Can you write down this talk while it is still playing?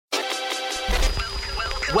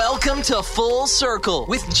Welcome to Full Circle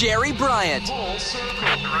with Jerry Bryant. Full Circle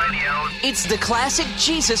Radio. It's the classic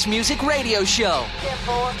Jesus music radio show.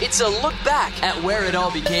 It's a look back at where it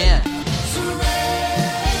all began.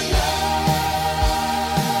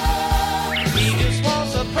 We just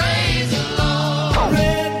want to praise the Lord.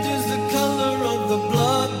 Red is the color of the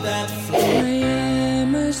blood that flows. I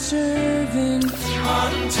am a servant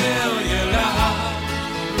Until your life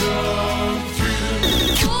runs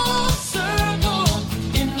through. Full circle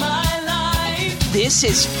in my life. This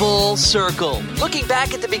is Full Circle, looking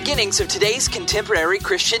back at the beginnings of today's contemporary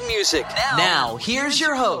Christian music. Now here's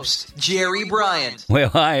your host, Jerry Bryant. Well,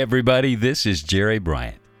 hi, everybody. This is Jerry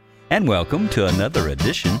Bryant, and welcome to another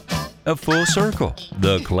edition of Full Circle,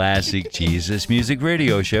 the classic Jesus music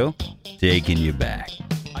radio show, taking you back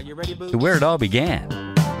Are you ready, boo? to where it all began.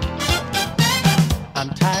 I'm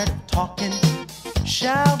tired of talking,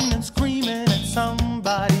 shouting and screaming at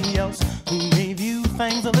somebody else who may view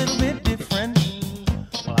things a little bit different.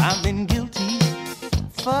 Well, I've been guilty,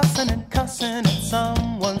 fussing and cussing at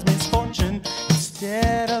someone's misfortune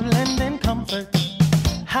instead of lending comfort.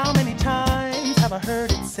 How many times have I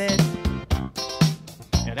heard it said,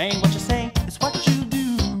 it ain't what you say, it's what you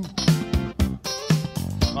do.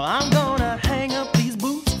 Well, I'm gonna hang up these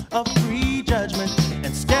boots of prejudgment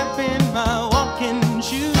and step in my walking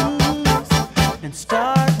shoes and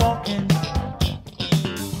start walking.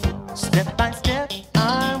 Step by step,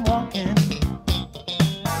 I'm walking.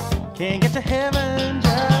 Can't get to heaven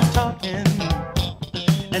just talking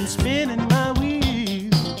and spinning my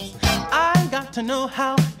wheels. I got to know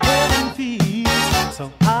how heaven feels,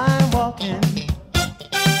 so I'm walking.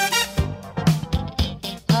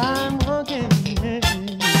 I'm walking.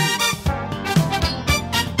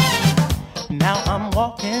 Now I'm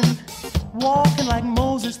walking like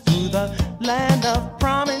Moses through the land of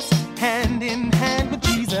promise, hand in hand with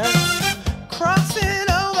Jesus, crossing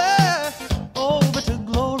over to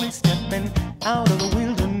glory, stepping out of the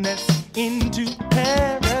wilderness into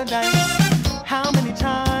paradise. How many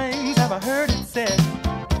times have I heard it said,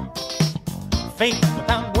 faith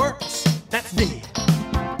without works, that's dead.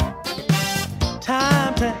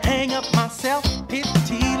 Time to hang up my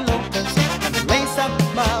self-pity locus and lace up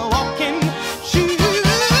my walking shoes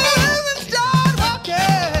and start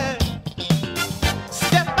walking.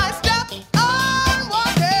 Step by step, I'm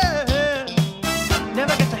walking.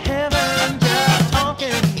 Never get to heaven just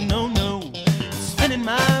talking, no, spinning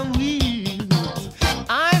my wheels.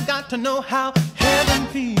 I've got to know how heaven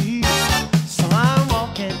feels, so I'm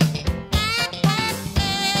walking.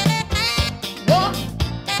 Walk.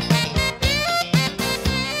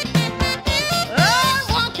 I'm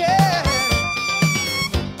walking.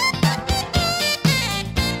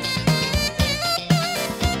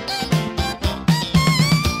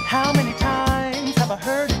 How many times have I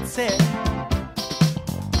heard it said,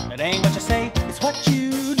 it ain't what you say, it's what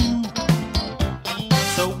you do.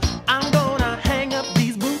 So I'm gonna hang up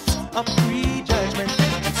these boots of prejudgment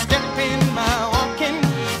and step in my walking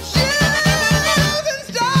shoes and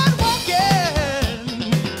start walking.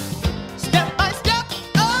 Step by step,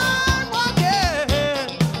 I'm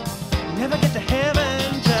walking. Never get to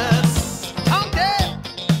heaven just talking,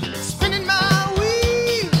 spinning my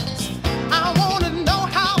wheels. I wanna know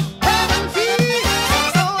how heaven feels,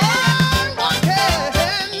 so I'm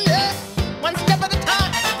walking, yeah. One step at a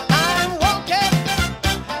time, I'm walking.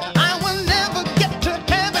 I will never get to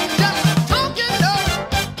heaven just talking, no.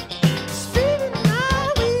 Spinning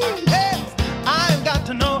my wheels, yeah. I've got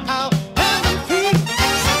to know how heaven feels.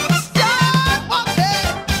 Start walking,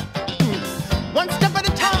 one step at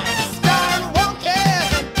a time. Start walking.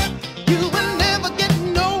 You will never get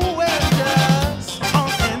nowhere just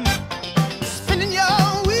talking, spinning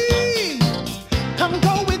your wheels. Come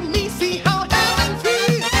go with me, see how heaven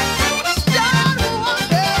feels. Start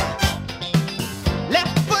walking,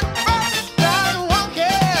 left foot first. Start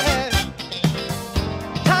walking.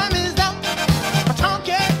 Time is up for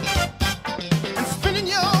talking and spinning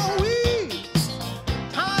your wheels.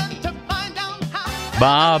 Time to find out how.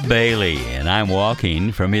 Bob Bailey, and I'm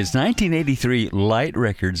Walking, from his 1983 Light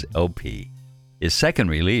Records LP, his second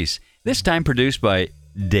release, this time produced by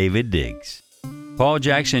David Diggs. Paul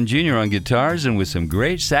Jackson Jr. on guitars, and with some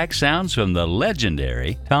great sax sounds from the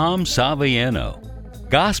legendary Tom Saviano.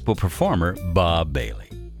 Gospel performer Bob Bailey,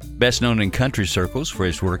 best known in country circles for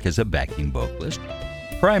his work as a backing vocalist,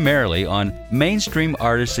 primarily on mainstream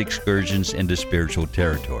artist excursions into spiritual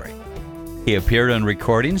territory. He appeared on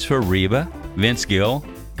recordings for Reba, Vince Gill,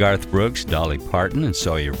 Garth Brooks, Dolly Parton, and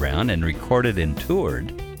Sawyer Brown, and recorded and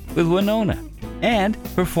toured with Winona, and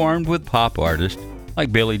performed with pop artists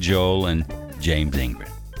like Billy Joel and James Ingram.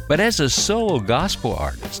 But as a solo gospel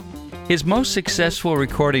artist, His most successful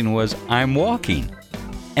recording was I'm Walking,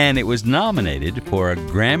 and it was nominated for a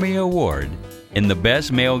Grammy Award in the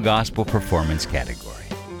Best Male Gospel Performance category.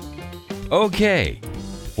 Okay,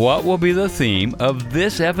 what will be the theme of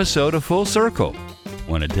this episode of Full Circle?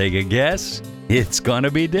 Want to take a guess? It's going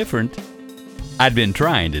to be different. I'd been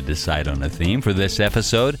trying to decide on a theme for this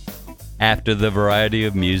episode after the variety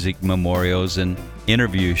of music memorials and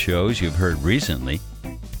interview shows you've heard recently,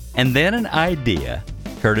 and then an idea,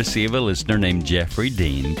 courtesy of a listener named Jeffrey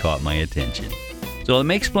Dean, caught my attention. So let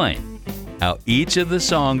me explain how each of the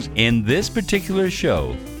songs in this particular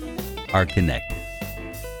show are connected.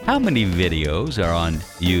 How many videos are on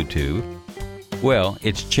YouTube? Well,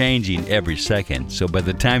 it's changing every second, so by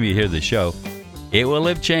the time you hear the show, it will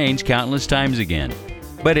have changed countless times again.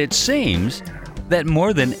 But it seems that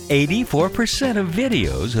more than 84% of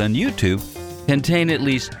videos on YouTube contain at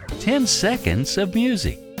least 10 seconds of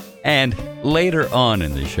music. And later on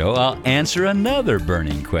in the show, I'll answer another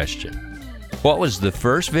burning question. What was the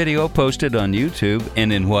first video posted on YouTube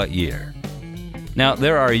and in what year? Now,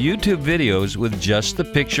 there are YouTube videos with just the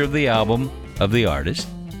picture of the album of the artist,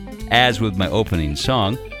 as with my opening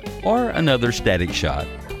song, or another static shot,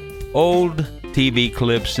 old TV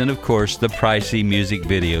clips, and of course the pricey music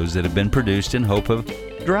videos that have been produced in hope of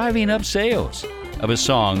driving up sales of a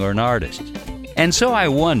song or an artist. And so I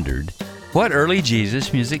wondered what early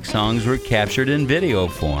Jesus music songs were captured in video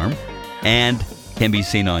form and can be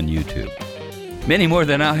seen on YouTube. Many more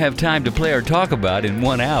than I'll have time to play or talk about in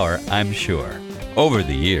 1 hour, I'm sure. Over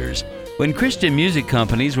the years, when Christian music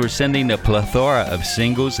companies were sending a plethora of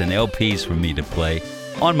singles and LPs for me to play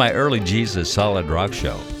on my early Jesus Solid Rock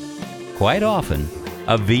show, quite often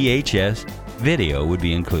a VHS video would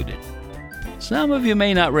be included. Some of you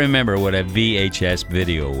may not remember what a VHS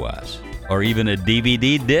video was, or even a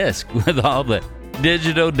DVD disc with all the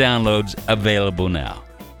digital downloads available now.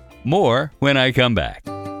 More when I come back.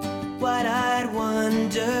 Wide-eyed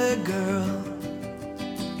wonder girl,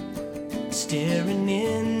 staring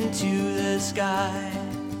into the sky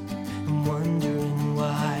and wondering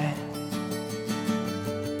why.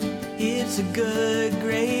 It's a good,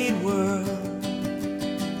 great world,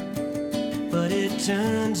 but it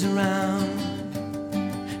turns around.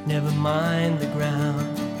 Never mind the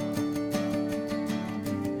ground.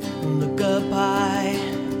 Look up high,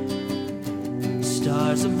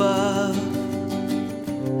 stars above.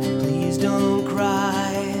 Please don't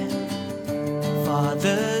cry.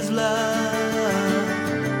 Father's love,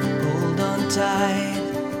 hold on tight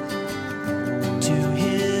to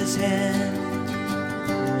his hand.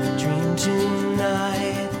 Dream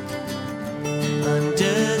tonight,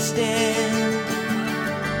 understand.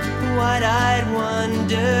 Wide-eyed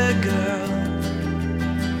wonder girl,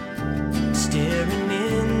 staring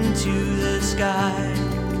into the sky,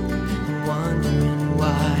 wondering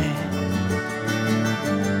why.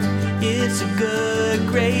 It's a good,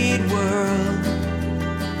 great world,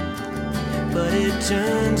 but it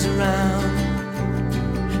turns around.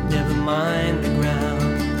 Never mind the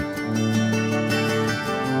ground.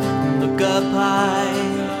 Look up high,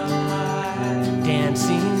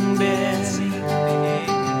 dancing bear.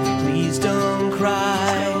 Please don't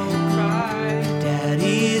cry.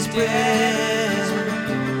 Daddy's breath,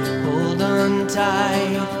 hold on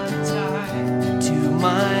tight to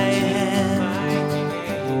my hand.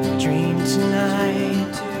 Dream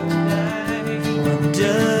tonight,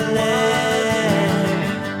 wonderland.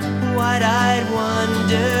 Wide-eyed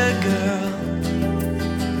wonder girl,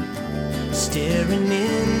 staring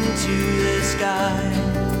into the sky,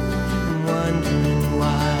 wondering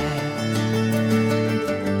why.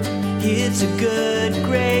 It's a good,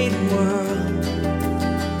 great world,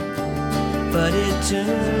 but it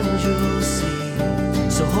turns, you'll see.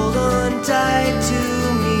 So hold on tight to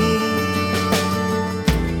me.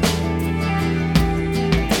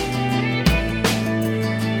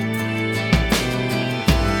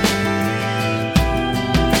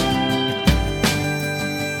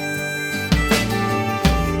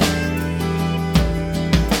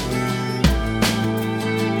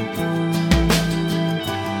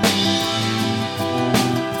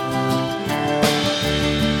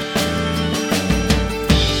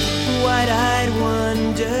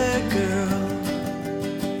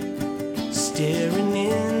 Staring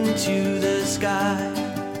into the sky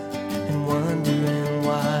and wondering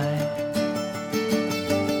why.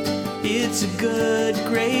 It's a good,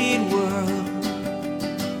 great world,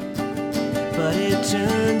 but it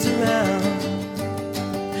turns around.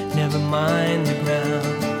 Never mind the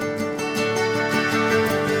ground.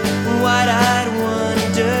 Wide-eyed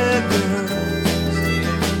wonder girl,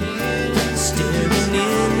 staring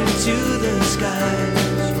into the sky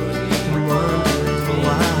and wondering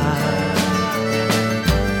why.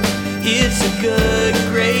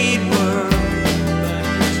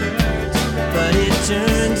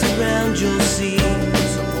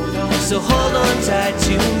 so hold on tight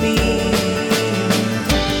to me.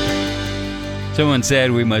 Someone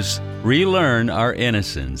said we must relearn our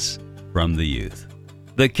innocence from the youth.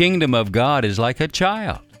 The kingdom of God is like a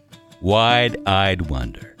child. Wide-eyed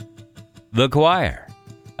wonder. The Choir,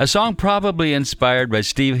 a song probably inspired by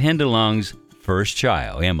Steve Hindalong's first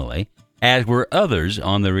child, Emily, as were others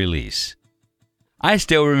on the release. I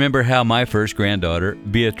still remember how my first granddaughter,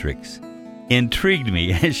 Beatrix, intrigued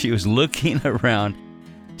me as she was looking around,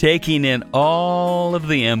 taking in all of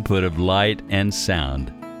the input of light and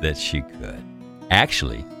sound that she could.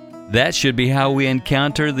 Actually, that should be how we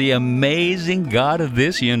encounter the amazing God of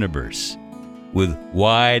this universe, with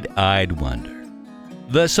wide-eyed wonder.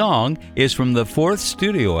 The song is from the fourth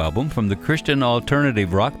studio album from the Christian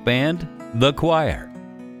alternative rock band, The Choir,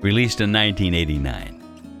 released in 1989.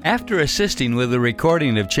 After assisting with the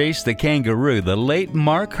recording of Chase the Kangaroo, the late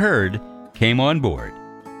Mark Hurd came on board.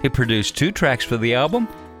 He produced 2 tracks for the album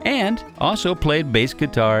and also played bass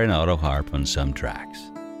guitar and auto harp on some tracks.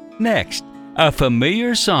 Next, a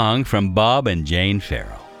familiar song from Bob and Jane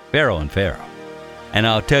Farrell, Farrell and Farrell. And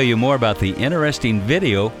I'll tell you more about the interesting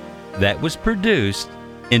video that was produced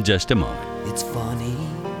in just a moment. It's funny,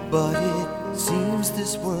 but it seems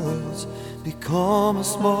this world's become a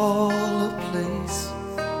smaller place.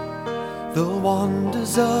 The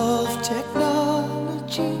wonders of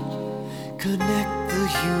technology connect the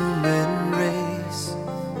human race.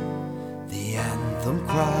 The anthem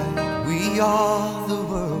cried, "We are the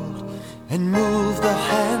world," and moved the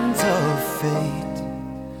hands of fate.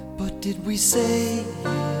 But did we say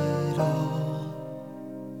it all?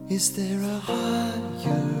 Is there a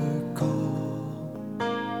higher goal?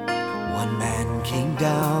 One man came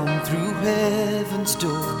down through heaven's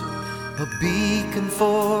door, a beacon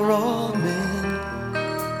for all men.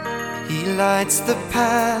 He lights the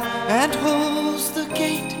path and holds the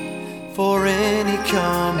gate for any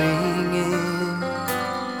coming in.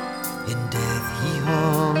 In death he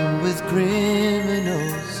hung with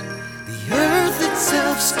criminals. The earth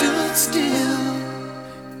itself stood still,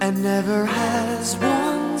 and never has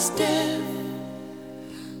one's death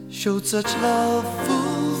showed such love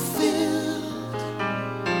fulfilled.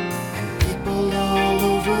 And people all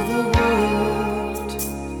over the world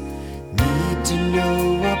need to know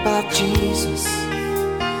about Jesus,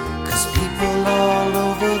 'cause people all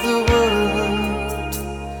over the world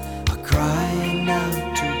are crying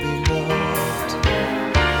out to be loved.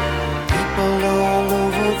 People all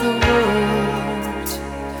over the world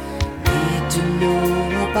need to know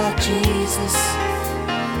about Jesus,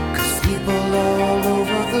 'cause people all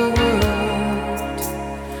over the world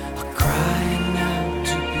are crying out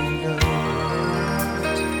to be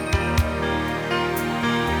loved.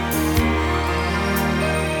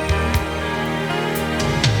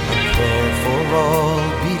 A prayer for all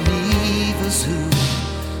believers who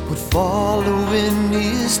would follow in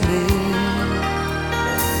his name,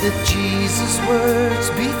 that Jesus' words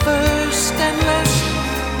be first and last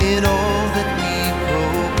in all that we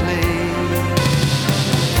proclaim.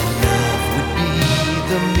 Love would be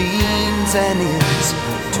the means and ends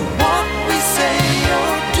to what we say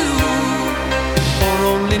or do, for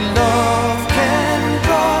only love can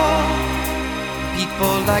draw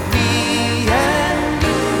people like me and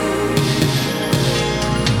you.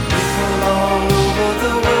 People all over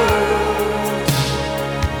the world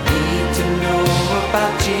need to know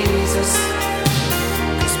about Jesus,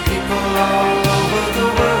 'cause people all over the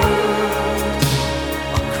world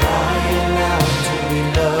are crying out to be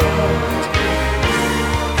loved.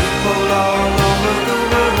 People all over the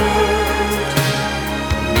world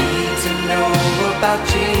need to know about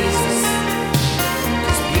Jesus,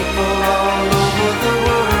 'cause people all over the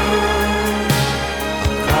world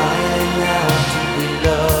are crying out to be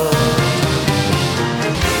loved.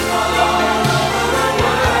 People all over the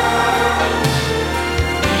world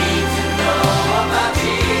need to know about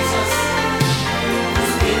Jesus,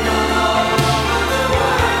 'cause people all over the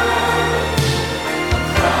world are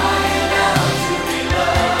crying out to be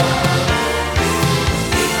loved.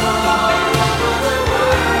 People all over the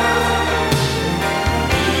world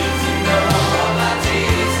need to know about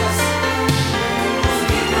Jesus, 'cause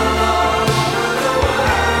people all over the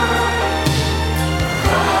world are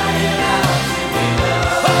crying out to be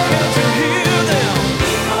loved. Oh, can't you hear them?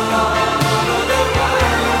 People all over the world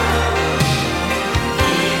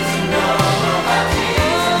need to know about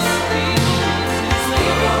Jesus.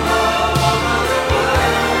 People all over the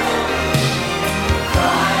world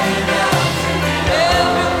crying out to be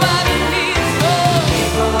loved. Everybody needs love.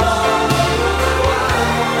 People all over the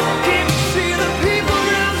world. Can you see the people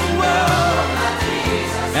in the world?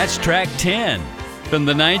 That's track 10 from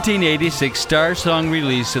the 1986 Star Song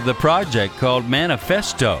release of the project called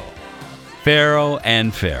Manifesto. Pharaoh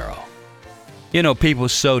and Pharaoh. You know, people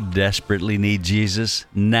so desperately need Jesus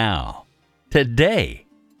now, today,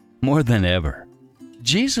 more than ever.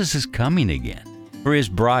 Jesus is coming again for his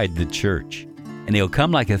bride, the church, and he'll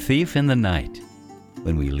come like a thief in the night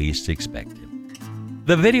when we least expect him.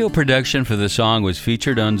 The video production for the song was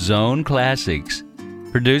featured on Zone Classics,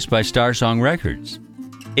 produced by Star Song Records.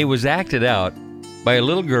 It was acted out by a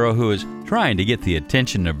little girl who was trying to get the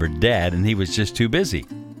attention of her dad, and he was just too busy.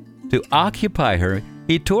 To occupy her,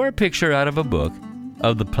 he tore a picture out of a book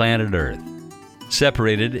of the planet Earth,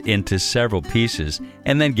 separated it into several pieces,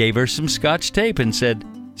 and then gave her some Scotch tape and said,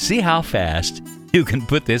 "See how fast you can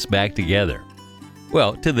put this back together."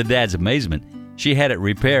 Well, to the dad's amazement, she had it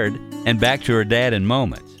repaired and back to her dad in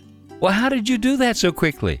moments. "Well, how did you do that so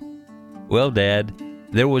quickly?" "Well, Dad,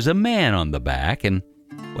 there was a man on the back, and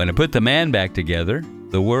when I put the man back together,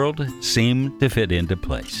 the world seemed to fit into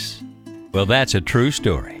place." Well, that's a true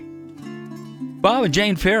story. Bob and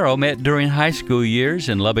Jane Farrell met during high school years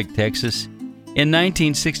in Lubbock, Texas in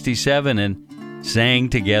 1967 and sang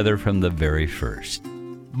together from the very first.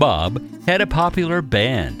 Bob had a popular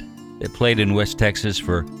band that played in West Texas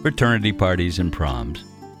for fraternity parties and proms.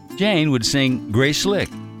 Jane would sing Grace Slick,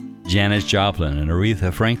 Janis Joplin and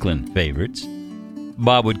Aretha Franklin favorites.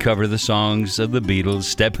 Bob would cover the songs of the Beatles,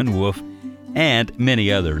 Steppenwolf, and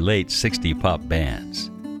many other late 60 pop bands.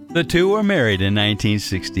 The two were married in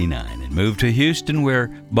 1969 and moved to Houston,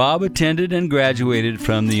 where Bob attended and graduated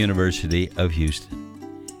from the University of Houston.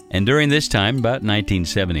 And during this time, about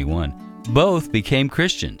 1971, both became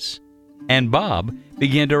Christians, and Bob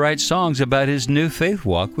began to write songs about his new faith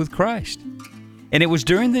walk with Christ. And it was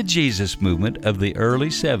during the Jesus movement of the early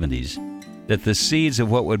 70s that the seeds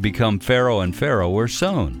of what would become Pharaoh and Pharaoh were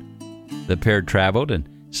sown. The pair traveled and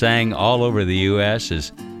sang all over the U.S.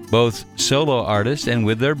 as both solo artists and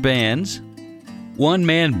with their bands,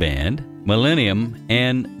 one-man band, Millennium,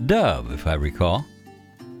 and Dove, if I recall.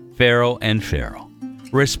 Pharaoh and Pharaoh,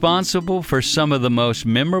 responsible for some of the most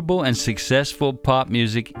memorable and successful pop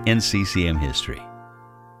music in CCM history.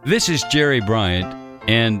 This is Jerry Bryant,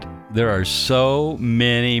 and there are so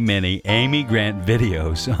many Amy Grant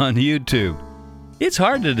videos on YouTube. It's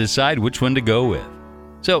hard to decide which one to go with.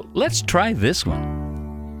 So let's try this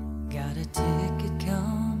one. Got a ticket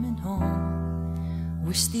coming home.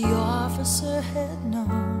 Wish the officer had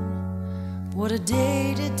known what a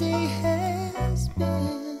day today has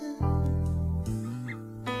been.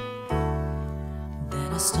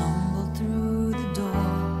 Then I stumbled through the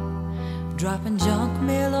door, dropping junk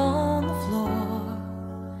mail on the floor.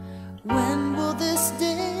 When will this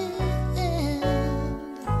day end?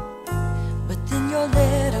 But then your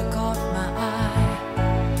letter caught my eye,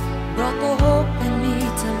 brought the hope in me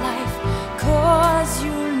to life. 'Cause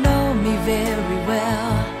you know me very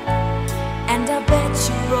well, and I bet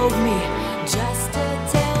you wrote me just to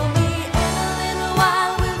tell me in a little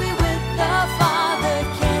while we'll be with the Father.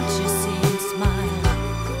 Can't you see him smile?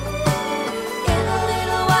 In a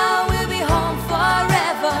little while we'll be home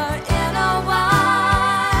forever. In a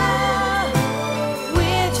while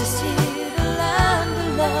we're just here to learn to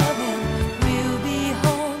love him. We'll be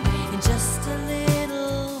home in just a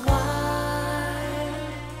little while.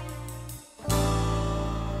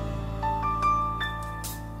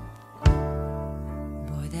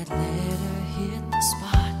 Boy, that letter hit the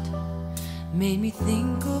spot, made me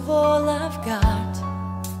think of all I've got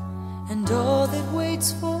and all that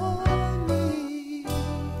waits for me.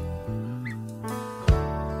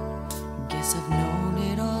 Guess I've known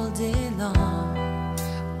it all day long.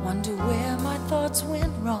 Wonder where my thoughts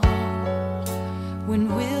went wrong.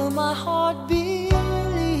 When will my heart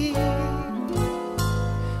believe?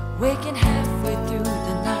 Waking halfway through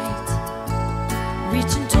the night,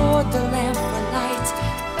 reaching toward the lamp for light,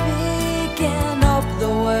 picking up the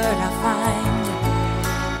word I find.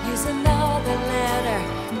 Here's another letter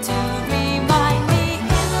to remind me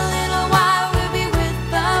in a little while we'll be with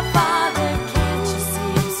the Father. Can't you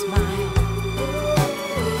see him smile?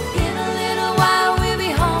 In a little while we'll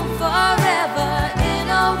be home forever. In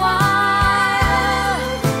a while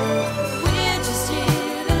we're just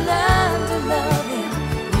here to learn to love him.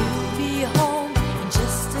 We'll be home in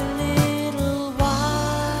just a little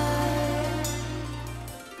while.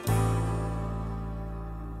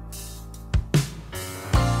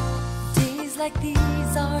 Days like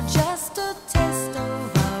these are just a test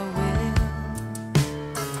of our will.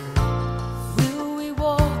 Will we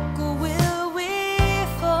walk or will we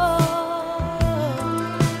fall?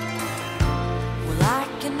 Well, I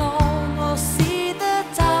can almost see the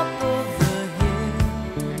top of the hill,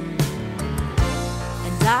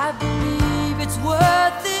 and I believe it's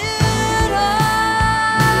worth it all.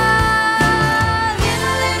 In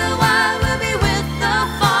a little while we'll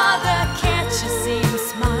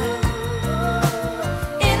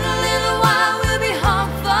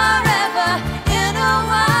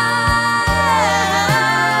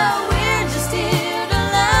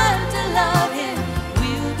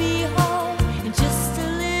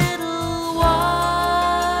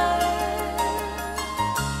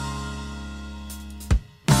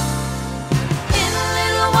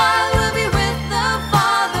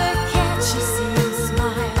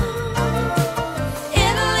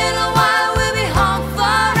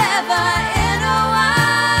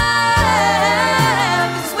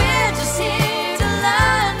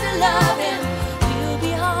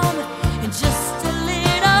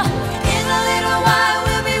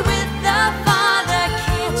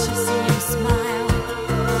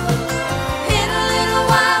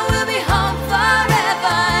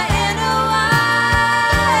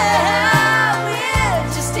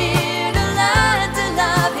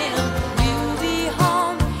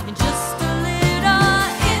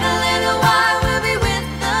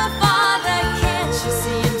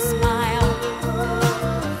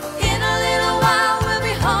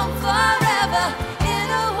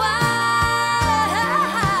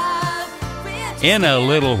in a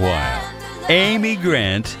little while. Amy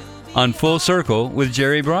Grant on Full Circle with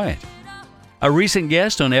Jerry Bryant. A recent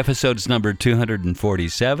guest on episodes number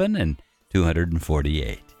 247 and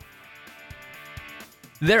 248.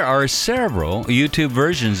 There are several YouTube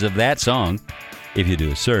versions of that song, if you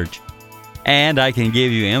do a search, and I can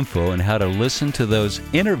give you info on how to listen to those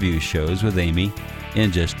interview shows with Amy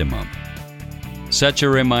in just a moment. Such a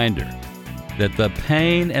reminder that the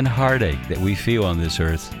pain and heartache that we feel on this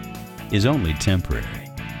earth is only temporary.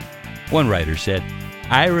 One writer said,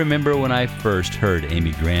 I remember when I first heard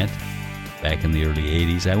Amy Grant back in the early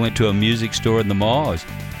 80s. I went to a music store in the mall. I was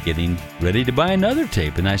getting ready to buy another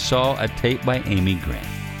tape, and I saw a tape by Amy Grant.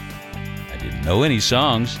 I didn't know any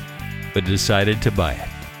songs, but decided to buy it.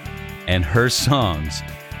 And her songs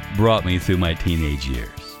brought me through my teenage years.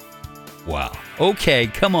 Wow. Okay,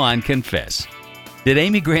 come on, confess. Did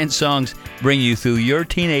Amy Grant songs bring you through your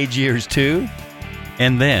teenage years too?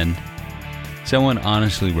 And then, someone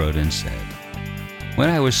honestly wrote and said, when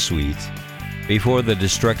I was sweet, before the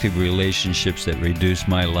destructive relationships that reduced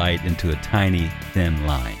my light into a tiny, thin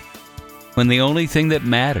line, when the only thing that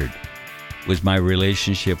mattered was my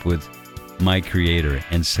relationship with my Creator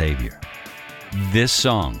and Savior, this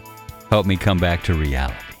song helped me come back to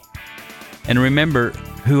reality and remember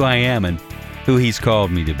who I am and who He's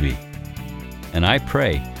called me to be. And I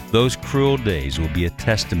pray those cruel days will be a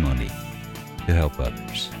testimony to help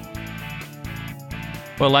others.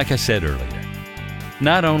 Well, like I said earlier,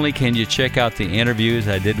 not only can you check out the interviews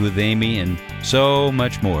I did with Amy and so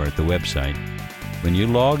much more at the website, when you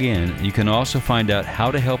log in, you can also find out how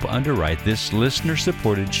to help underwrite this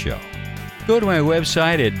listener-supported show. Go to my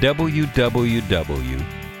website at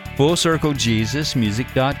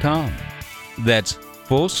www.fullcirclejesusmusic.com. That's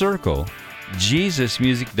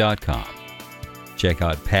fullcirclejesusmusic.com. Check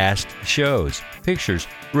out past shows, pictures,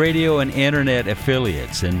 radio and internet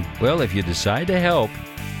affiliates, and, well, if you decide to help,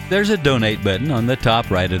 there's a donate button on the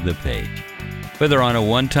top right of the page. Whether on a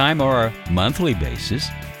one-time or a monthly basis,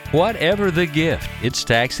 whatever the gift, it's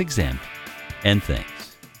tax-exempt, and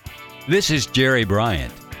thanks. This is Jerry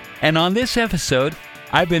Bryant, and on this episode,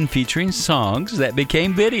 I've been featuring songs that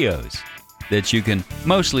became videos that you can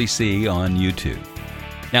mostly see on YouTube.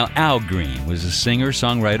 Now, Al Green was a singer,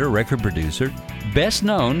 songwriter, record producer, best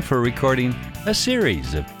known for recording a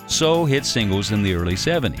series of soul hit singles in the early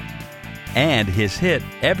 70s. And his hit,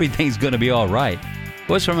 Everything's Gonna Be Alright,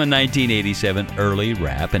 was from a 1987 early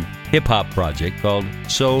rap and hip-hop project called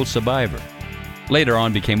Soul Survivor. Later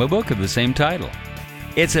on became a book of the same title.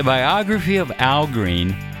 It's a biography of Al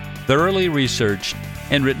Green, thoroughly researched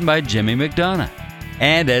and written by Jimmy McDonough.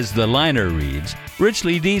 And as the liner reads,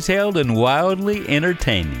 richly detailed and wildly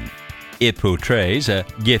entertaining. It portrays a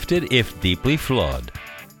gifted, if deeply flawed,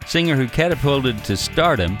 singer who catapulted to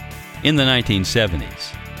stardom in the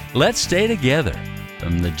 1970s. Let's Stay Together,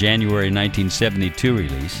 from the January 1972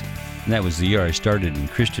 release, and that was the year I started in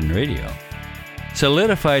Christian radio,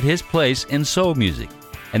 solidified his place in soul music,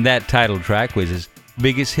 and that title track was his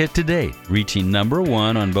biggest hit to date, reaching number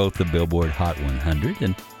 1 on both the Billboard Hot 100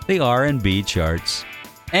 and the R&B charts,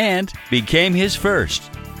 and became his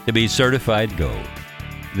first to be certified gold.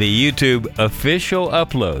 The YouTube official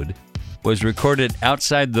upload was recorded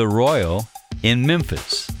outside the Royal in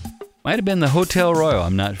Memphis. Might have been the Hotel Royal,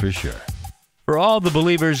 I'm not for sure. For all the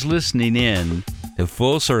believers listening in to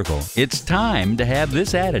Full Circle, it's time to have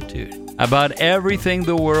this attitude about everything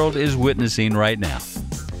the world is witnessing right now.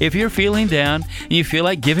 If you're feeling down and you feel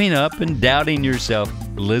like giving up and doubting yourself,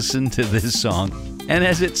 listen to this song. And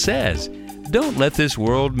as it says, don't let this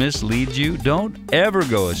world mislead you. Don't ever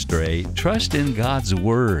go astray. Trust in God's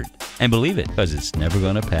Word and believe it, because it's never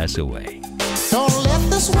going to pass away. Don't let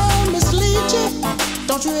this world mislead you.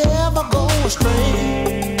 Don't you ever go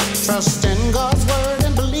astray. Trust in God's Word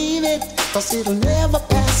and believe it, 'cause it'll never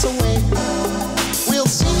pass away. We'll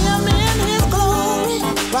see Him in His glory,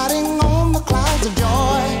 riding on the clouds of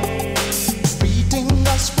joy, greeting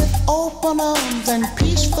us with open arms and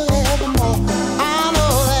peace forevermore. I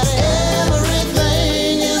know that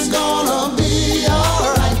everything is gonna be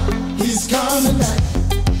alright. He's coming back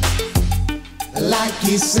like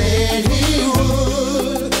He said He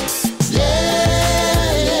would.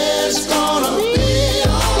 Yeah, it's gonna be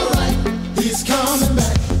alright. He's coming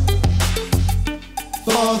back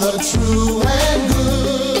for the true and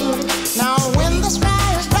good. Now when the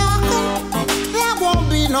sky is darkened, there won't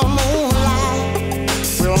be no moonlight.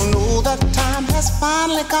 We'll know that time has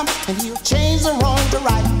finally come, and He'll change the wrong to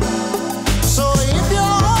right. So if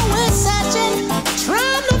you're always searching,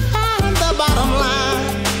 trying to find the bottom line,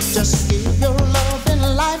 just give your love and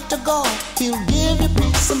life to God. He'll give you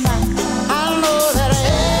peace of mind. I know that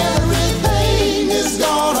everything is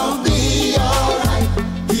gonna be alright.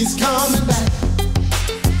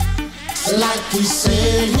 just like he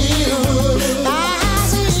said he would. I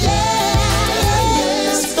said,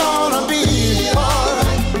 yeah, it's gonna be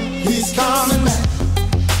alright. He's coming back.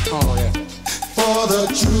 Oh yeah. For the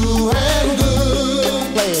true and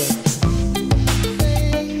good. Play it.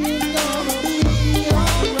 It's gonna be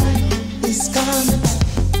alright. He's coming back.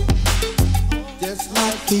 Just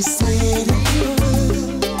like he said he would.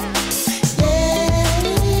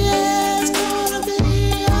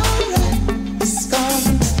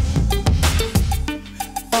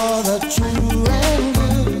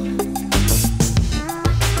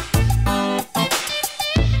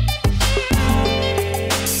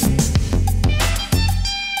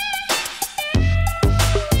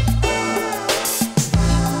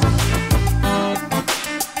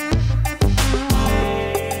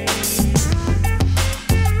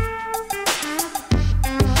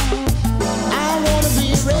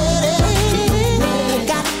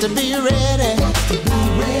 To be ready. I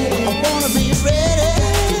wanna be ready.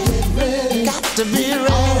 Got to be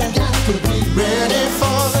ready. Ready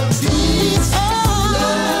for the peace,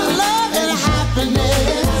 love and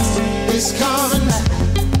happiness is coming back.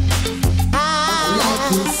 Like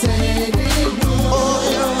you said it would. Oh,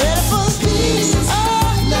 you're ready for the peace,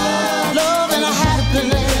 love and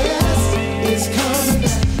happiness is coming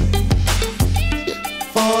back.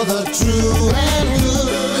 For the true and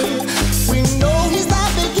good. We know he's not.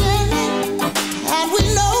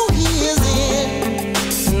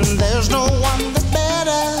 There's no one that's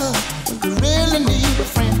better. We really need a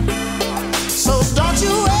friend. So don't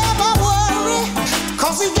you ever worry,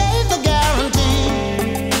 'cause he gave the guarantee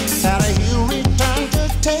that he'll return to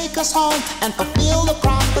take us home and fulfill the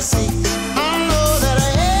prophecy. I know that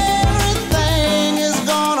everything is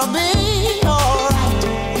gonna be alright.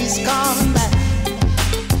 He's coming back.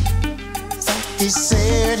 Like he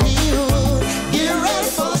said he would. Get ready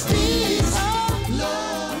for the peace,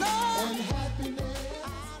 love and happiness.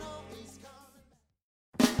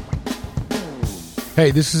 Hey,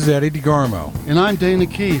 this is Eddie DeGarmo. And I'm Dana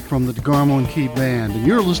Key from the DeGarmo and Key Band, and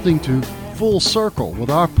you're listening to Full Circle with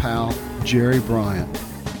our pal, Jerry Bryant.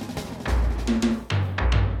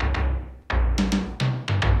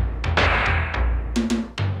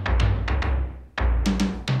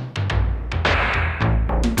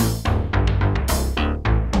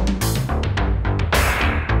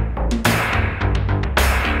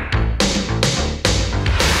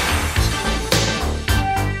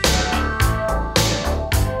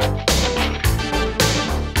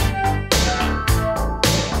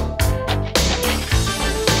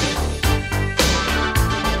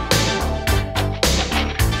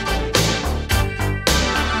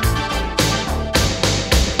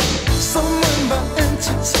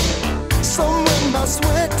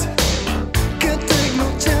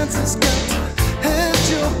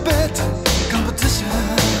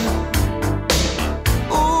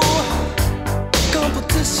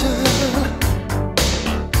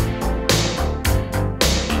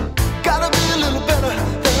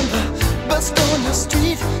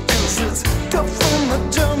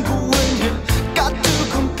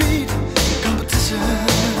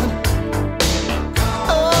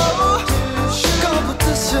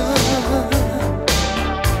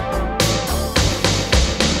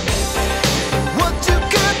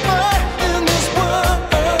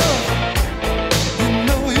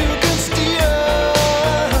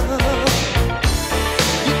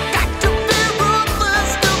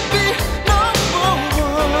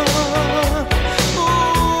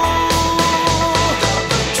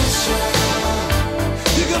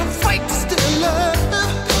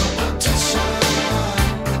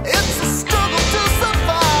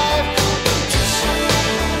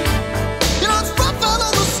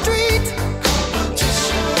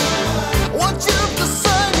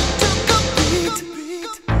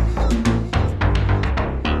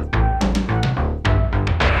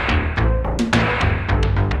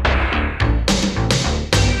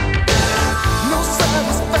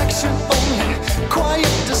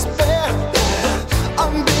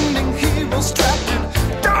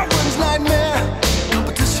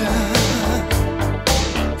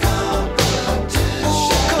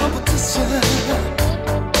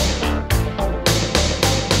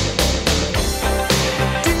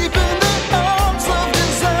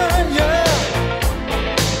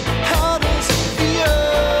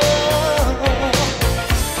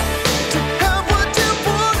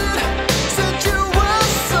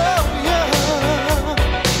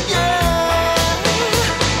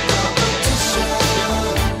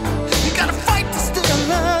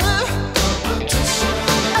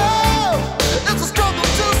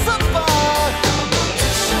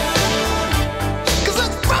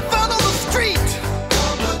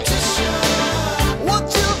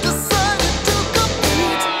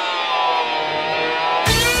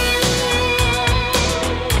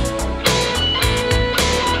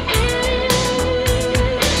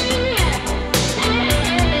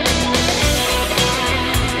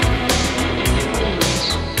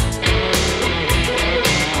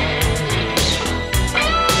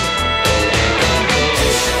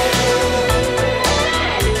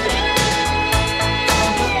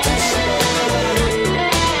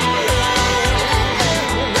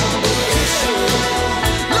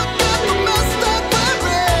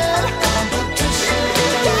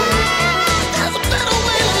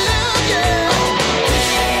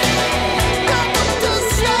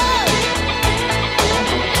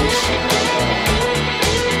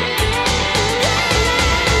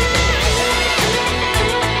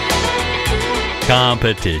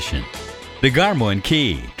 Competition. DeGarmo and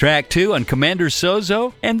Key, track 2 on Commander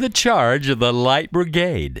Sozo and the Charge of the Light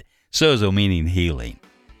Brigade. Sozo meaning healing.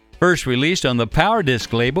 First released on the Power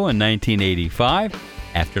Disc label in 1985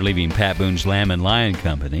 after leaving Pat Boone's Lamb and Lion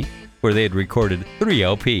Company, where they had recorded 3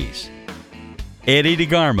 LPs. Eddie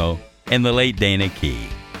DeGarmo and the late Dana Key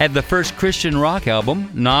had the first Christian rock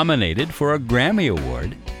album nominated for a Grammy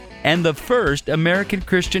Award and the first American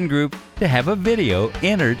Christian group to have a video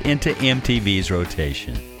entered into MTV's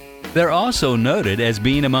rotation. They're also noted as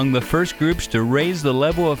being among the first groups to raise the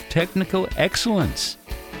level of technical excellence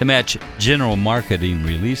to match general marketing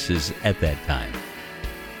releases at that time.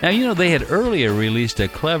 Now, you know, they had earlier released a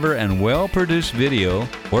clever and well-produced video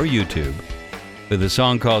for YouTube with a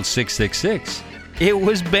song called 666. It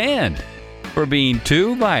was banned for being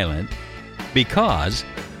too violent because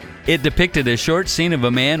it depicted a short scene of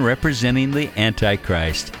a man representing the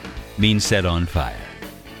Antichrist being set on fire.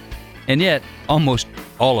 And yet, almost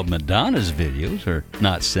all of Madonna's videos are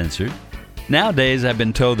not censored. Nowadays, I've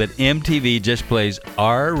been told that MTV just plays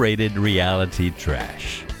R-rated reality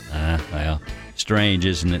trash. Well, strange,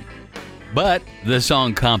 isn't it? But the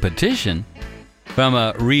song Competition, from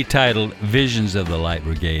a retitled Visions of the Light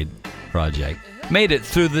Brigade project, made it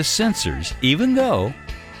through the censors, even though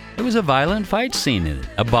there was a violent fight scene in it,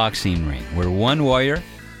 a boxing ring, where one warrior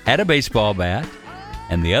had a baseball bat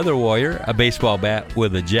and the other warrior a baseball bat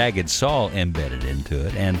with a jagged saw embedded into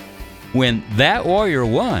it. And when that warrior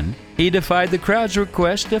won, he defied the crowd's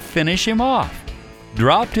request to finish him off,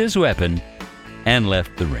 dropped his weapon, and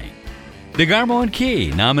left the ring. DeGarmo and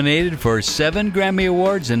Key, nominated for 7 Grammy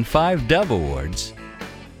Awards and 5 Dove Awards,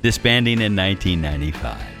 disbanding in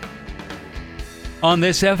 1995. On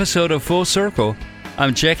this episode of Full Circle,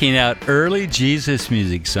 I'm checking out early Jesus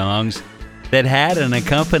music songs that had an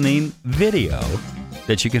accompanying video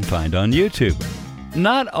that you can find on YouTube.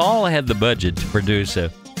 Not all had the budget to produce a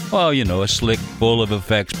slick, full of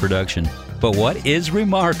effects production. But what is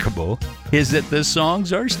remarkable is that the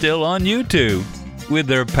songs are still on YouTube with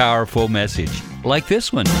their powerful message, like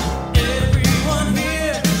this one. Everyone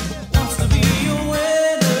here wants to be a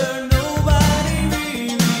winner. Nobody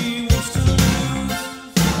really wants to lose.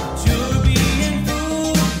 You're being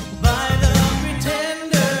fooled by the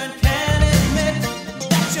pretender and can't admit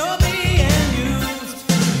that you're being used.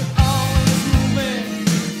 You're always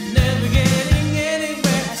moving, never getting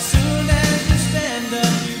anywhere. As soon as you stand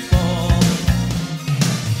up, you fall.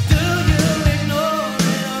 Do you ignore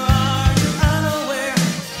it or are you unaware?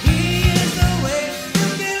 He is the way you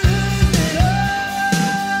can lose it all.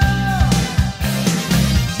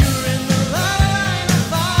 You're in the line of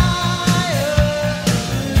fire,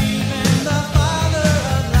 believing the father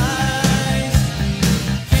of lies.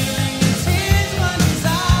 Killing is his one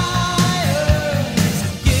desire. So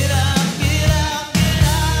get out, get out, get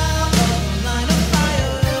out of the line of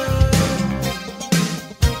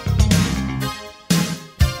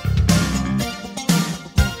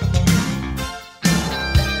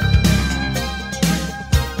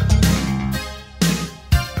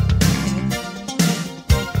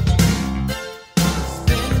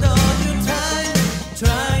Spend all your time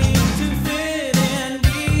trying to fit in,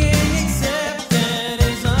 being accepted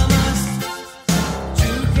is a must.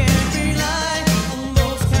 You can't rely on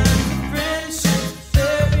those kinds of friendships.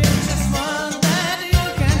 There is just one that you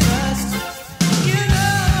can trust. You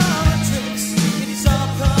know all the tricks. It's all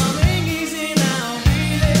coming easy now.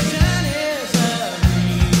 Religion is a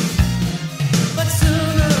breeze. But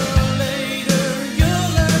sooner or later you'll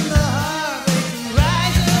learn the hard way to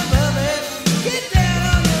rise above it. Get down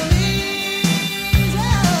on your knees.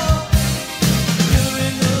 Oh, you're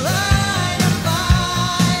in the line of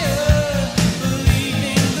fire,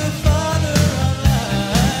 believing the father of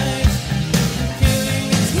lies. Killing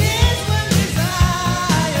is his one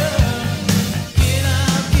desire. Get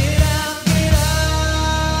out, get out, get out. Get out.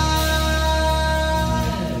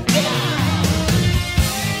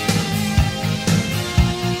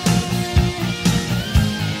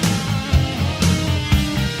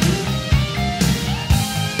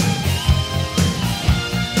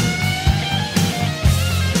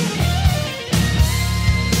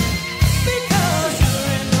 Because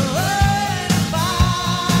you're in the line of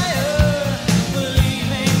fire,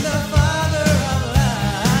 believing the father of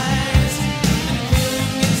lies.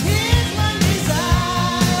 Killing is his one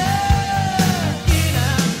desire. Get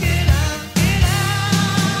out, get out, get out.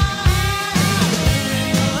 You're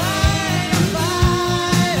in the line of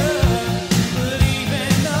fire,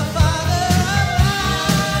 believing the father of lies.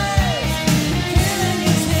 Killing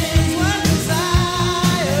is his one desire.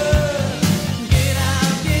 Get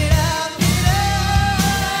out, get out, get out.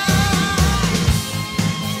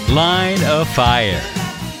 Line of Fire.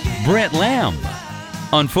 Brent Lamb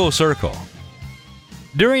on Full Circle.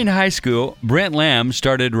 During high school, Brent Lamb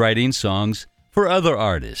started writing songs for other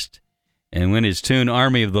artists. And when his tune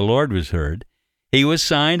Army of the Lord was heard, he was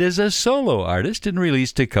signed as a solo artist and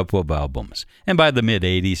released a couple of albums. And by the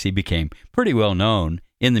mid-'80s, he became pretty well known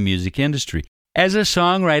in the music industry as a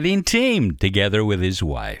songwriting team together with his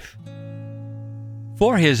wife.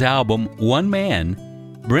 For his album, One Man,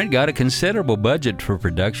 Brent got a considerable budget for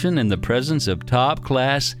production in the presence of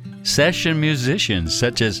top-class session musicians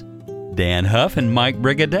such as Dan Huff and Mike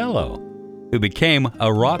Brigadello, who became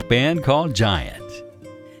a rock band called Giant.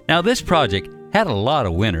 Now, this project had a lot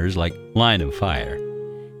of winners like Line of Fire,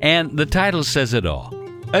 and the title says it all.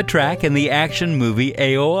 A track in the action movie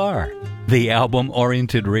AOR, the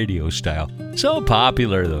album-oriented radio style, so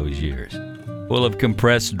popular those years, full of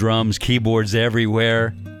compressed drums, keyboards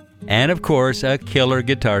everywhere, and of course, a killer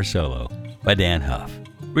guitar solo by Dan Huff.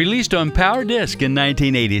 Released on Power Disc in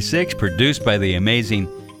 1986, produced by the amazing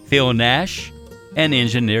Phil Nash, and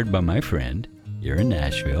engineered by my friend, here in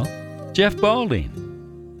Nashville, Jeff Balding.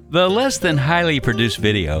 The less than highly produced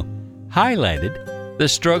video highlighted the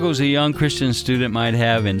struggles a young Christian student might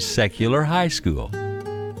have in secular high school,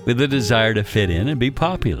 with a desire to fit in and be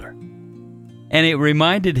popular. And it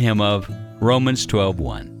reminded him of Romans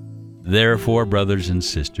 12:1. Therefore, brothers and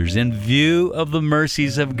sisters, in view of the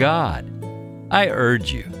mercies of God, I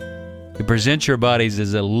urge you to present your bodies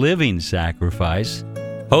as a living sacrifice,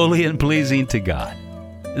 holy and pleasing to God.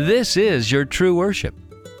 This is your true worship.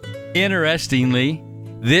 Interestingly,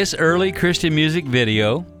 this early Christian music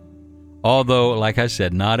video, although, like I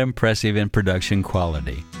said, not impressive in production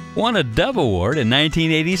quality, won a Dove Award in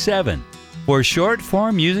 1987 for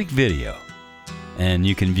short-form music video. And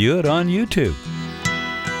you can view it on YouTube.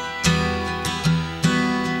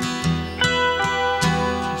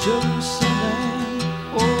 Jerusalem,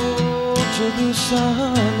 oh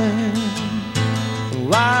Jerusalem,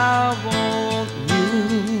 why won't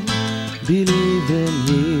you believe in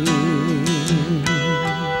me?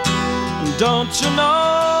 Don't you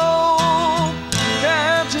know,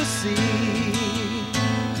 can't you see,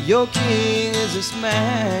 your king is this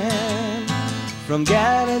man from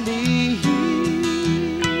Galilee?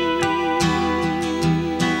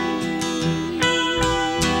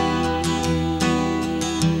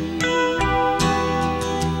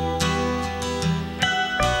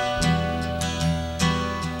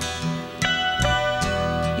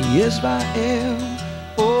 Israel,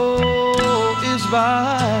 oh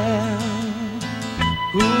Israel,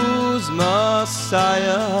 whose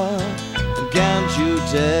Messiah can't you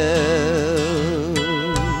tell?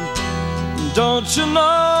 Don't you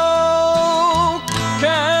know,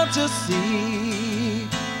 can't you see,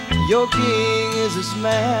 your king is this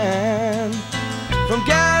man from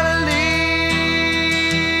Galilee?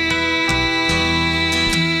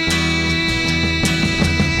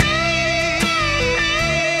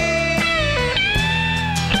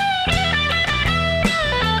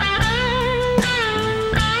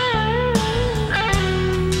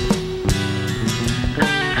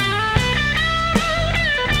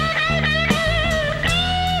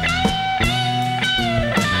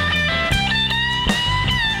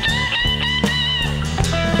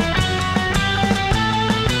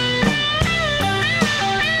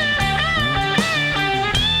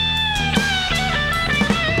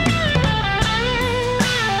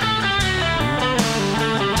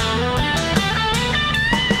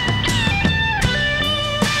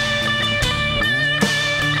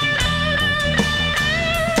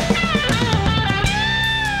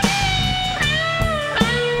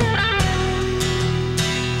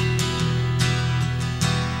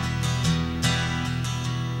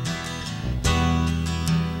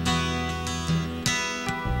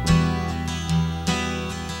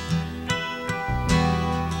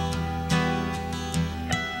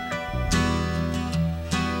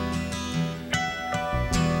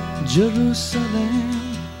 Jerusalem,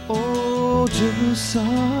 oh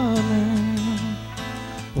Jerusalem,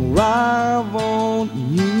 why won't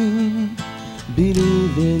you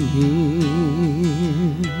believe in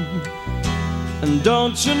him? And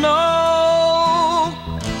don't you know,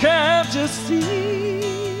 can't you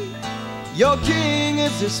see, your king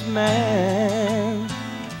is this man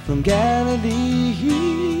from Galilee?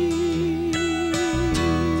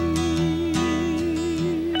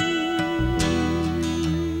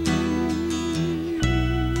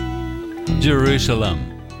 Jerusalem,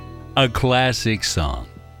 a classic song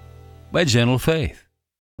by Gentle Faith.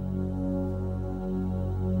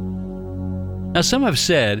 Now, some have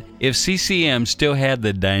said if CCM still had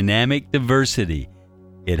the dynamic diversity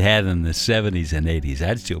it had in the 70s and 80s,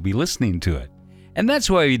 I'd still be listening to it. And that's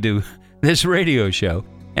why we do this radio show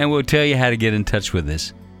and we'll tell you how to get in touch with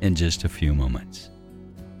us in just a few moments.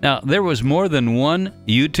 Now, there was more than one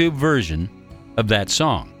YouTube version of that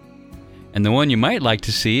song, and the one you might like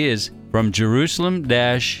to see is from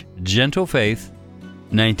Jerusalem-Gentle Faith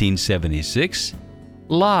 1976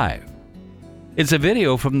 Live. It's a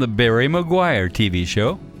video from the Barry Maguire TV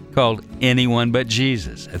show called Anyone But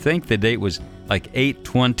Jesus. I think the date was like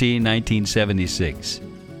 8/20/1976.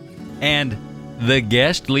 And the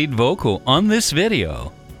guest lead vocal on this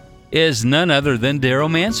video is none other than Daryl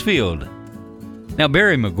Mansfield. Now,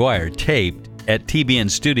 Barry Maguire taped at TBN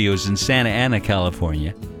Studios in Santa Ana,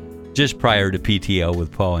 California, just prior to PTL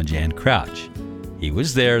with Paul and Jan Crouch. He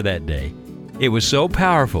was there that day. It was so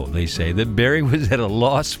powerful, they say, that Barry was at a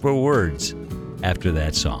loss for words after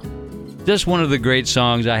that song. Just one of the great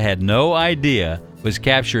songs I had no idea was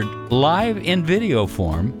captured live in video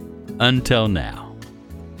form until now.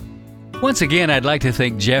 Once again, I'd like to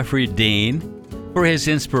thank Jeffrey Dean for his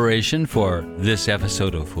inspiration for this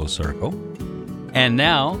episode of Full Circle. And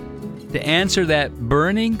now, to answer that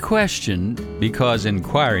burning question, because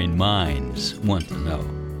inquiring minds want to know,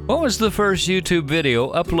 what was the first YouTube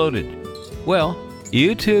video uploaded? Well,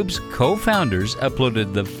 YouTube's co-founders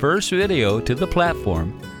uploaded the first video to the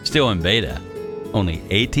platform, still in beta, only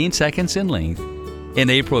 18 seconds in length, in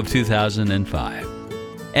April of 2005.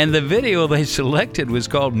 And the video they selected was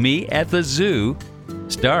called Me at the Zoo,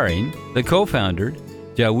 starring the co-founder,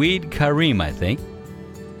 Jawed Karim, I think.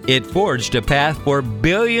 It forged a path for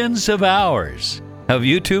billions of hours of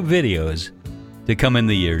YouTube videos to come in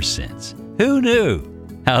the years since. Who knew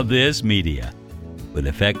how this media would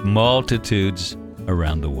affect multitudes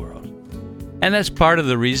around the world? And that's part of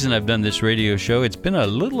the reason I've done this radio show. It's been a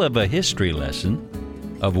little of a history lesson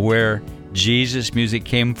of where Jesus music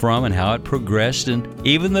came from and how it progressed, and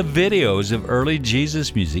even the videos of early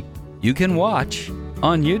Jesus music you can watch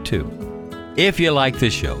on YouTube. If you like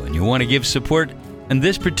this show and you want to give support in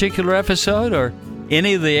this particular episode or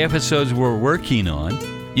any of the episodes we're working on,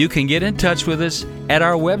 you can get in touch with us at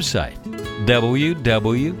our website,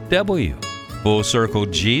 Full Circle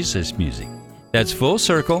Jesus Music. That's Full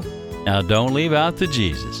Circle. Now don't leave out the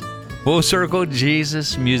Jesus.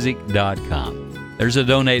 FullCircleJesusMusic.com. There's a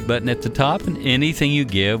donate button at the top, and anything you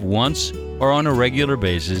give once or on a regular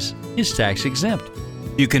basis is tax exempt.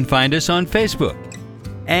 You can find us on Facebook.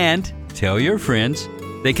 And tell your friends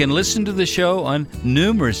they can listen to the show on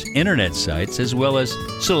numerous internet sites as well as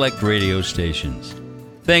select radio stations.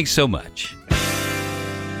 Thanks so much.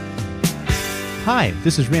 Hi,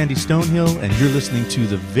 this is Randy Stonehill, and you're listening to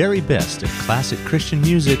the very best of classic Christian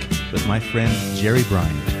music with my friend Jerry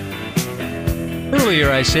Bryant.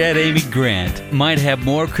 Earlier I said Amy Grant might have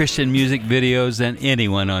more Christian music videos than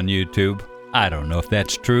anyone on YouTube. I don't know if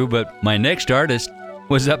that's true, but my next artist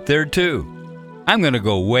was up there too. I'm going to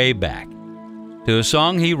go way back to a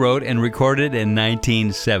song he wrote and recorded in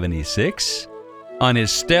 1976 on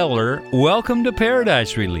his stellar Welcome to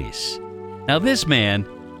Paradise release. Now, this man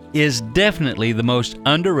is definitely the most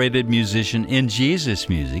underrated musician in Jesus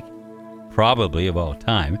music, probably of all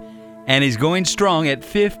time, and he's going strong at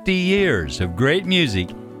 50 years of great music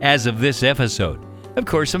as of this episode. Of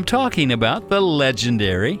course, I'm talking about the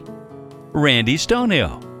legendary Randy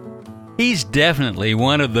Stonehill. He's definitely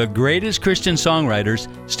one of the greatest Christian songwriters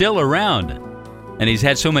still around, and he's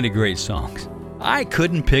had so many great songs. I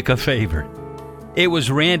couldn't pick a favorite. It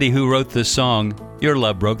was Randy who wrote the song Your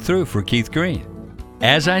Love Broke Through for Keith Green.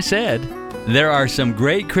 As I said, there are some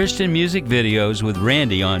great Christian music videos with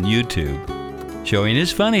Randy on YouTube showing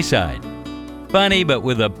his funny side. Funny, but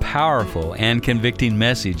with a powerful and convicting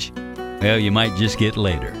message, well, you might just get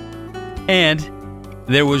later. And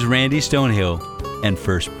there was Randy Stonehill and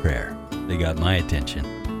First Prayer. They got my attention.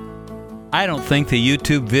 I don't think the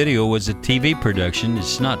YouTube video was a TV production.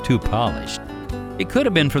 It's not too polished. It could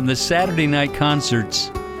have been from the Saturday night concerts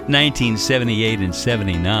 1978 and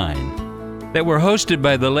 79 that were hosted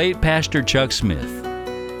by the late Pastor Chuck Smith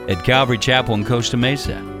at Calvary Chapel in Costa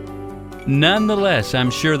Mesa. Nonetheless,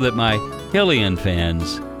 I'm sure that my Hillian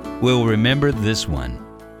fans will remember this one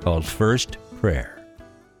called First Prayer.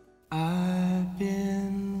 I've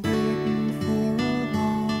been waiting for a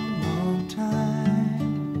long, long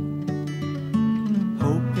time,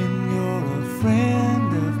 hoping you're a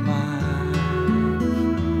friend of mine.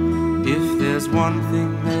 If there's one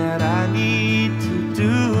thing that I need to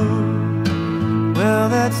do, well,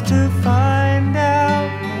 that's to find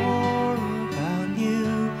out more about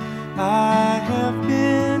you. I have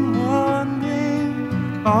been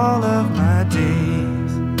wondering all of my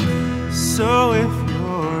days, so if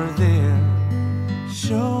you're there,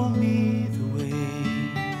 show me the way.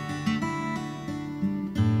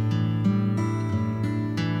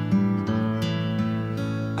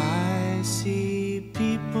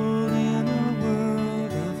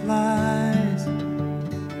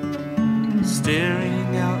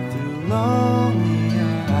 staring out through lonely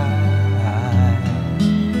eyes,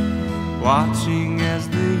 watching as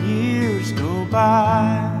the years go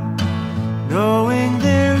by, knowing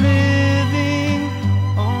they're living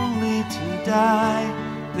only to die.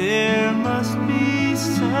 There must be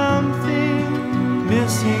something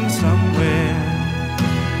missing somewhere.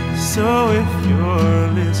 So if you're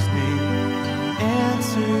listening,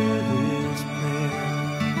 answer this prayer.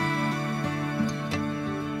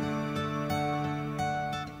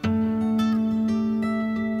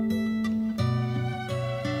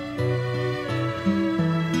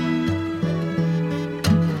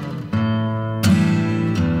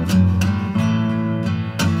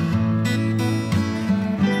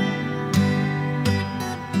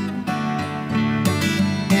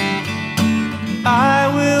 I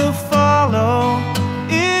will follow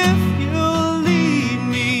if you'll lead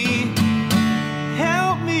me.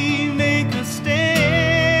 Help me make a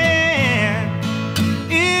stand.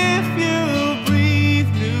 If you'll breathe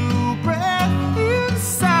new breath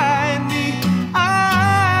inside me,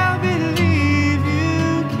 I believe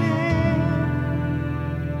you can.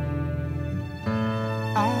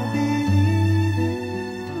 I believe you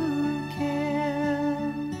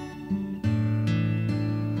can.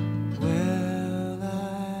 Well, I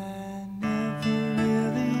never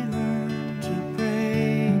really learned to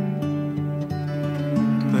pray,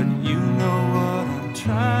 but you know what I'm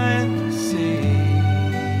trying to say.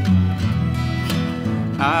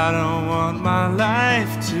 I don't want my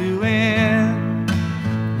life to end,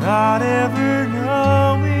 not ever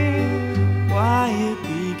knowing why it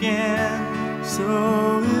began.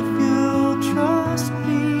 So if you'll trust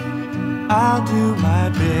me, I'll do my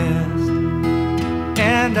best,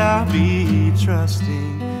 and I'll be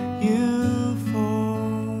trusting you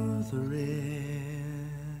for the rest.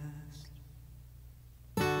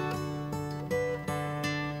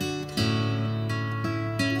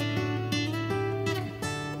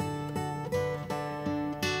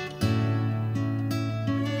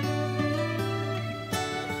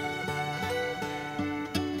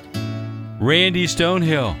 Randy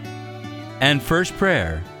Stonehill and First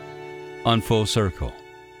Prayer on Full Circle.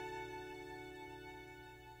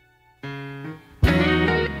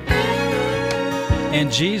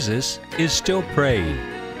 And Jesus is still praying,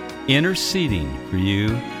 interceding for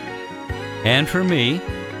you and for me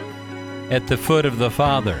at the foot of the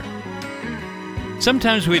Father.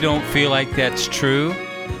 Sometimes we don't feel like that's true,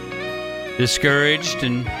 discouraged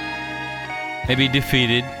and maybe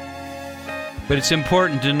defeated, but it's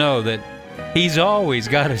important to know that He's always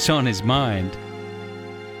got us on His mind.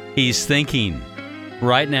 He's thinking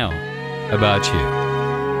right now about you.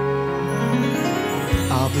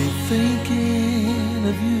 I'll be thinking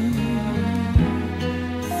of you,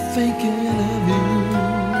 thinking of you.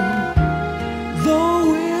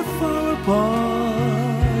 Though we're far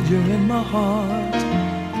apart, you're in my heart,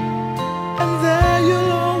 and there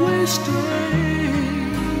you'll always stay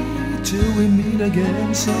till we meet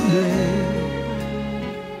again someday.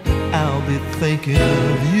 I'll be thinking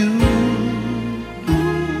of you.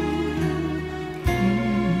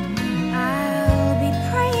 I'll be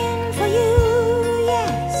praying for you,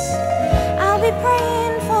 yes. I'll be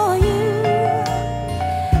praying for you.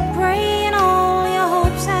 Praying all your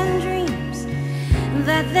hopes and dreams,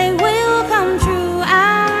 that they will come true.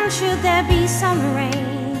 And should there be some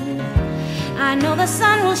rain, I know the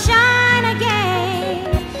sun will shine again,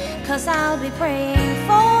 'cause I'll be praying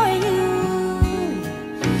for you.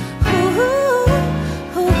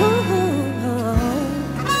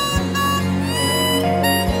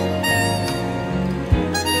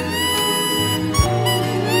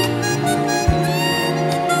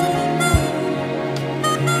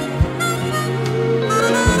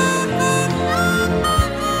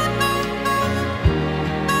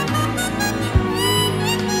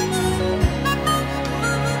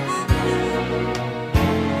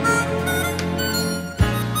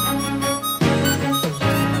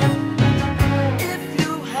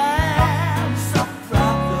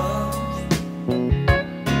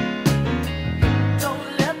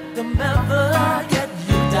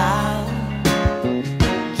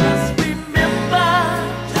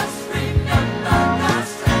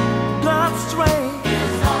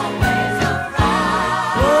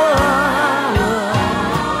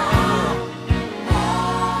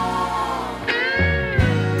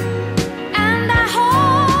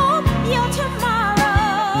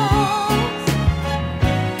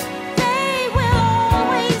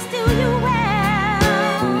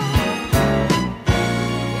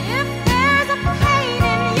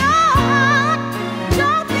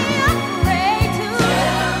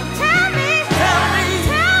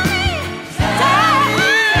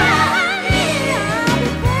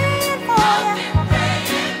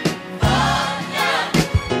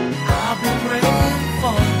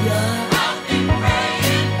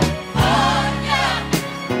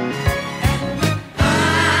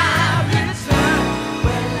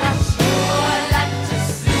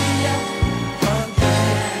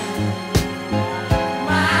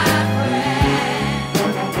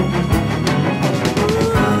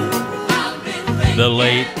 the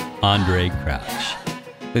late Andre Crouch,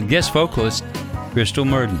 with guest vocalist Crystal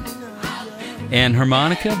Murden, and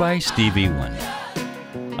harmonica by Stevie Wonder.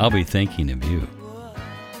 I'll be thinking of you.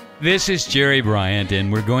 This is Jerry Bryant,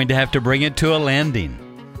 and we're going to have to bring it to a landing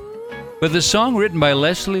with a song written by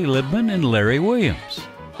Leslie Libman and Larry Williams.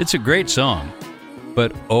 It's a great song,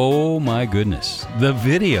 but oh my goodness, the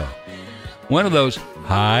video. One of those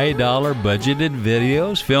high-dollar budgeted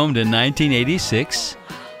videos filmed in 1986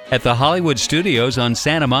 at the Hollywood Studios on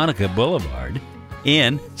Santa Monica Boulevard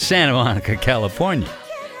in Santa Monica, California.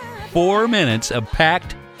 4 minutes of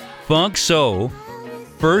packed funk soul,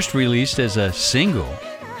 first released as a single,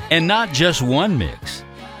 and not just one mix,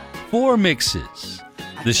 4 mixes.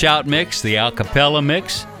 The shout mix, the a cappella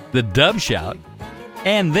mix, the dub shout,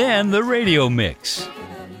 and then the radio mix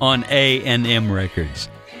on A&M Records,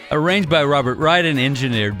 arranged by Robert Wright and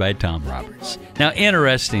engineered by Tom Roberts. Now,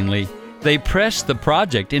 interestingly, they pressed the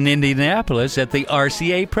project in Indianapolis at the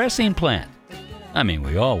RCA pressing plant. I mean,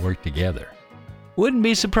 we all work together. Wouldn't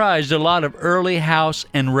be surprised a lot of early house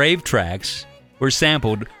and rave tracks were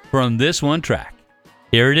sampled from this one track.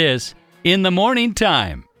 Here it is, In the Morning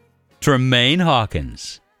Time, Tremaine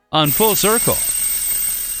Hawkins on Full Circle.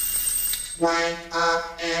 Wake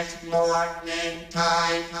up, it's morning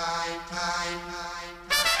time.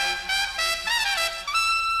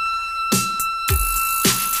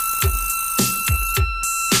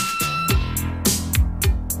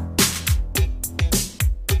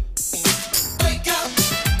 Wake up,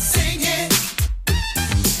 singing.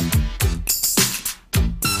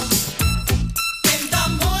 In the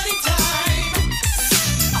morning time.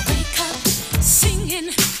 I wake up singing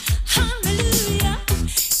hallelujah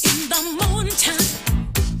in the morning time.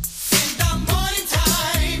 In the morning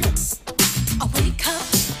time. I wake up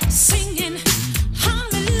singing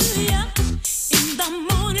hallelujah in the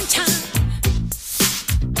morning time.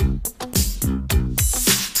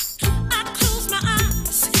 I close my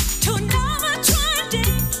eyes to another trying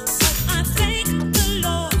day, but I thank the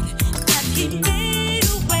Lord that He made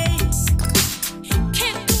a way.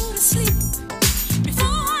 Can't go to sleep before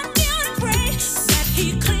I kneel and pray that He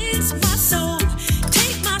cleanse my soul,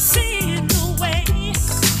 take my sin away.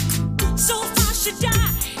 So if I should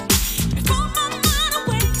die before my mind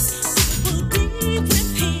awakes, I will be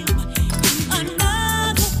with Him in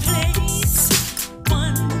another place.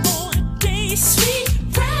 One more day, sweet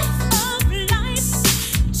breath of life,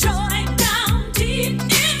 joy down deep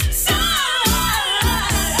inside.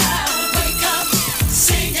 Wake up,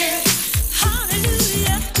 singing.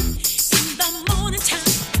 Hallelujah in the morning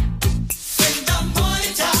time. In the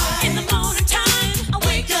morning time. In the morning time, I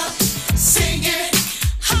wake up Singing.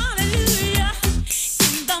 hallelujah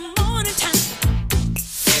in the morning time.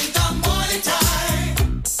 In the morning time.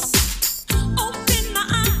 Open my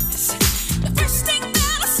eyes, the first thing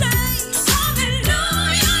that I say,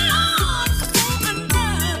 hallelujah, Lord, for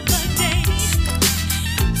another day.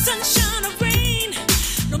 Sunshine or rain,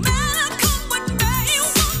 no matter come what may,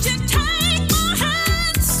 won't you take my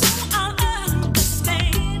hand so I'll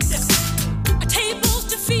understand? A table's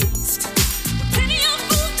to feast, plenty of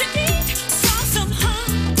food to eat, for some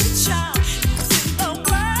hungry child in the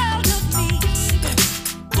world of need.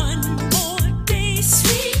 One more day,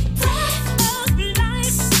 sweet breath of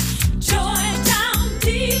life, joy down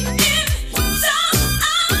deep inside.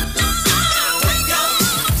 Wake up,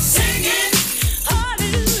 singing.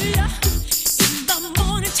 Hallelujah in the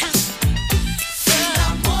morning time. In the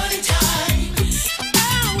morning time. I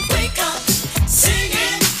wake up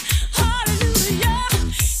Singing. hallelujah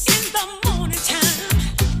in the morning time.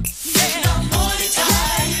 In the morning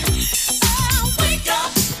time. I wake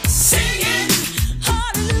up Singing.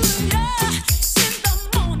 hallelujah in the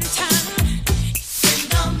morning time. In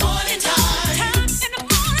the morning time. In the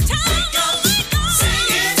morning time, I wake up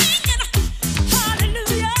Singing.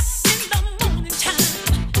 hallelujah in the morning time.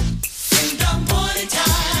 In the morning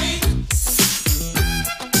time.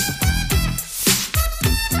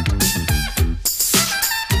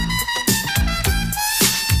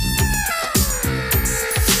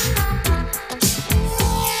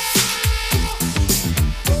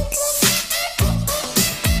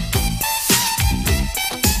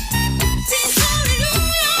 Sing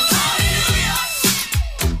hallelujah, Hallelujah.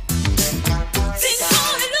 sing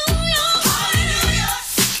hallelujah, Hallelujah.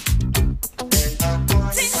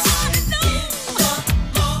 sing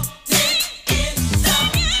hallelujah.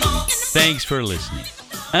 Thanks for listening.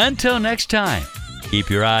 Until next time, keep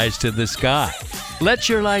your eyes to the sky. Let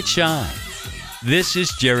your light shine. This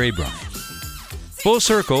is Jerry Bryant. Full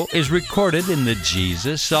Circle is recorded in the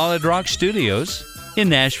Jesus Solid Rock Studios in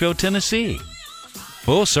Nashville, Tennessee.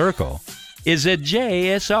 Full Circle is a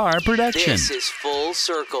JSR production. This is Full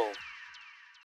Circle.